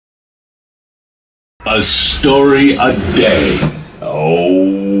A story a day.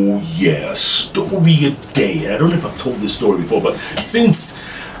 Oh yeah, a story a day. And I don't know if I've told this story before, but since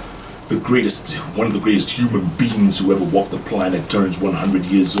one of the greatest human beings who ever walked the planet turns 100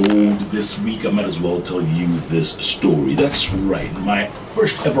 years old this week, I might as well tell you this story. That's right, my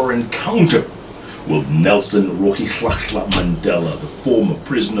first ever encounter with Nelson Rolihlahla Mandela, the former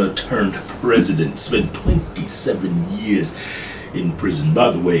prisoner turned president, spent 27 years in prison. By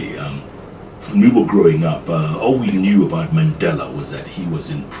the way, when we were growing up, all we knew about Mandela was that he was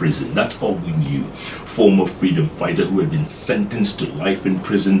in prison. That's all we knew. Former freedom fighter who had been sentenced to life in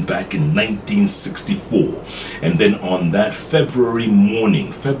prison back in 1964. And then on that February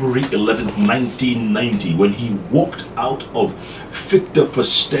morning, February 11th, 1990, when he walked out of Victor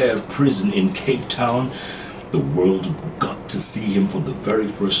Verster prison in Cape Town, the world got to see him for the very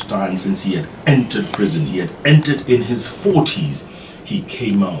first time since he had entered prison. He had entered in his 40s. He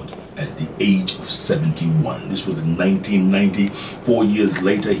came out at the age of 71. This was in 1990. 4 years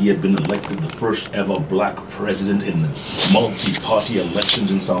later, he had been elected the first ever black president in the multi-party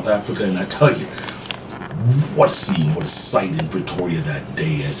elections in South Africa. And I tell you, what a scene, what a sight in Pretoria that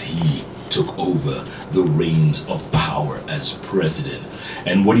day as he took over the reins of power as president.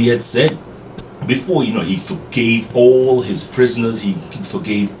 And what he had said before, he forgave all his prisoners. He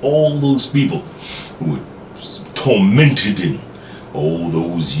forgave all those people who had tormented him all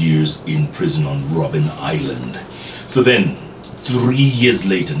those years in prison on Robben Island. So then, 3 years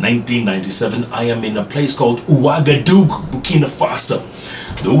later, 1997, I am in a place called Ouagadougou, Burkina Faso.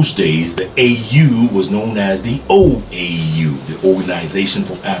 Those days, the AU was known as the OAU, the Organization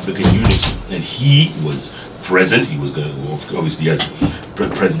for African Unity. And he was present. He was obviously as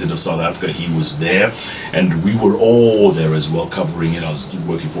president of South Africa. He was there, and we were all there as well, covering it. I was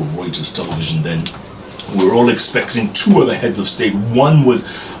working for Reuters television then. We were all expecting two other heads of state. One was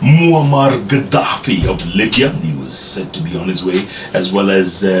Muammar Gaddafi of Libya. He was said to be on his way, as well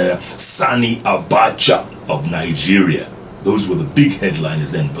as Sani Abacha of Nigeria. Those were the big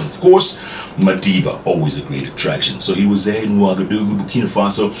headliners then. But of course, Madiba, always a great attraction. So he was there in Ouagadougou, Burkina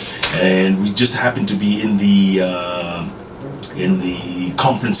Faso, and we just happened to be in the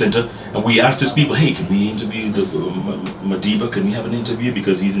conference center, and we asked his people, hey, can we interview the Madiba? Can we have an interview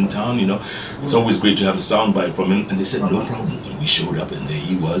because he's in town? It's always great to have a soundbite from him. And they said no problem. And we showed up, and there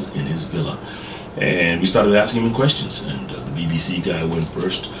he was in his villa, and we started asking him questions. And the BBC guy went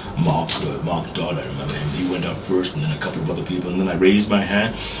first, Mark Dodd, I remember him. He went up first, and then a couple of other people, and then I raised my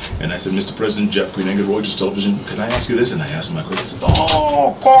hand and I said, Mr. President, Jeff Koinange, Reuters Television, can I ask you this? And I asked my question. I said,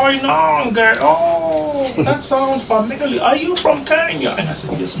 oh, Koinange, oh, that sounds familiar. Are you from Kenya? And I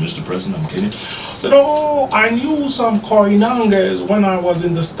said, yes, Mr. President, I'm Kenyan. I said, oh, I knew some Koinanges when I was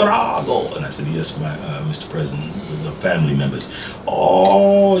in the struggle. And I said, yes, Mr. President, those are family members.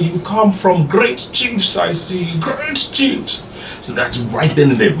 Oh, you come from great chiefs, I see, great chiefs. So that's right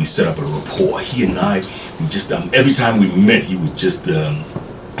then and there we set up a rapport. He and I, we just every time we met, he would just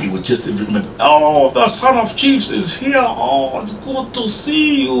remember, oh, the son of chiefs is here. Oh, it's good to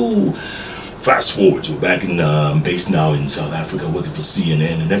see you. Fast forward, we're back in based now in South Africa, working for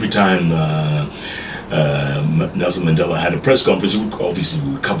CNN, and every time Nelson Mandela had a press conference, obviously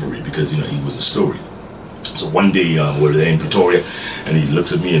we would cover it because he was a story. So one day we're there in Pretoria, and he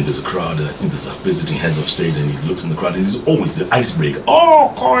looks at me, and there's a crowd. I think there's a visiting heads of state, and he looks in the crowd, and he's always the icebreaker.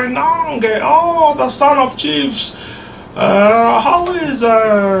 Oh, Koinange, oh, the son of chiefs. How is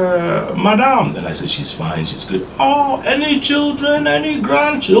Madame? And I said, she's fine, she's good. Oh, any children, any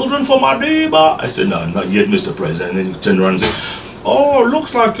grandchildren for Madiba? I said, no, not yet, Mr. President. And then he turned around and said, oh,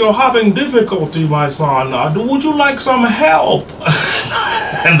 looks like you're having difficulty, my son. Would you like some help?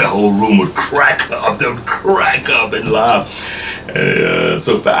 And the whole room would crack up. They would crack up and laugh.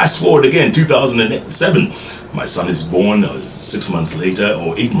 So fast forward again, 2007. My son is born 6 months later,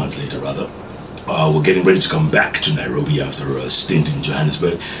 or 8 months later rather. We're getting ready to come back to Nairobi after a stint in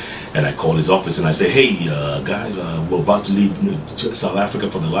Johannesburg. And I call his office and I say, hey, guys, we're about to leave South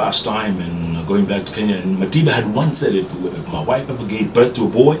Africa for the last time and going back to Kenya. And Madiba had once said if my wife ever gave birth to a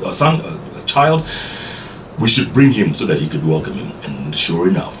boy, a son, a child, we should bring him so that he could welcome him. And sure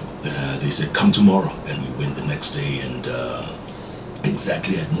enough, they said, come tomorrow. And we went the next day, and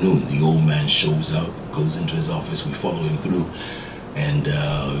exactly at noon, the old man shows up, goes into his office, we follow him through. And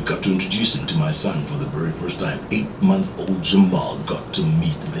we got to introduce him to my son for the very first time. 8-month-old Jamal got to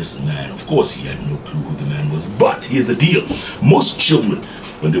meet this man. Of course, he had no clue who the man was, but here's the deal. Most children,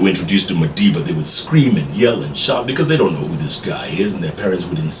 when they were introduced to Madiba, they would scream and yell and shout because they don't know who this guy is, and their parents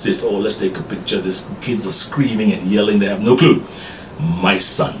would insist, oh, let's take a picture. These kids are screaming and yelling. They have no clue. My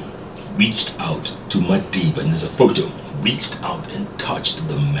son reached out to Madiba, and there's a photo, reached out and touched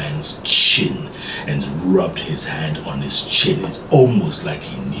the man's chin and rubbed his hand on his chin. It's almost like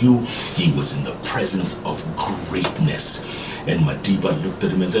he knew he was in the presence of greatness. And Madiba looked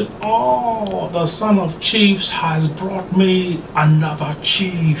at him and said, "Oh, the son of chiefs has brought me another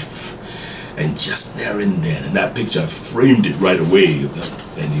chief." And just there and then, in that picture, I framed it right away.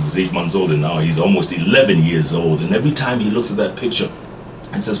 And he was 8 months old, and now he's almost 11 years old. And every time he looks at that picture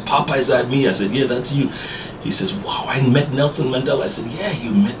and says, "Papa, is that me?" I said, "Yeah, that's you." He says, "Wow, I met Nelson Mandela." I said, "Yeah,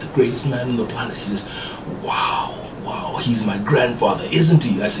 you met the greatest man on the planet." He says, "Wow, he's my grandfather, isn't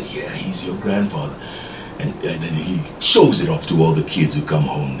he?" I said, "Yeah, he's your grandfather." And then he shows it off to all the kids who come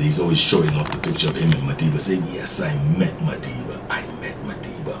home. He's always showing off the picture of him and Madiba, saying, "Yes, I met Madiba. I met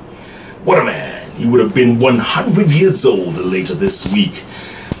Madiba." What a man. He would have been 100 years old later this week.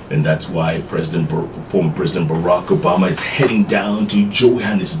 And that's why former President Barack Obama is heading down to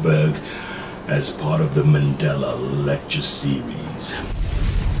Johannesburg as part of the Mandela Lecture Series.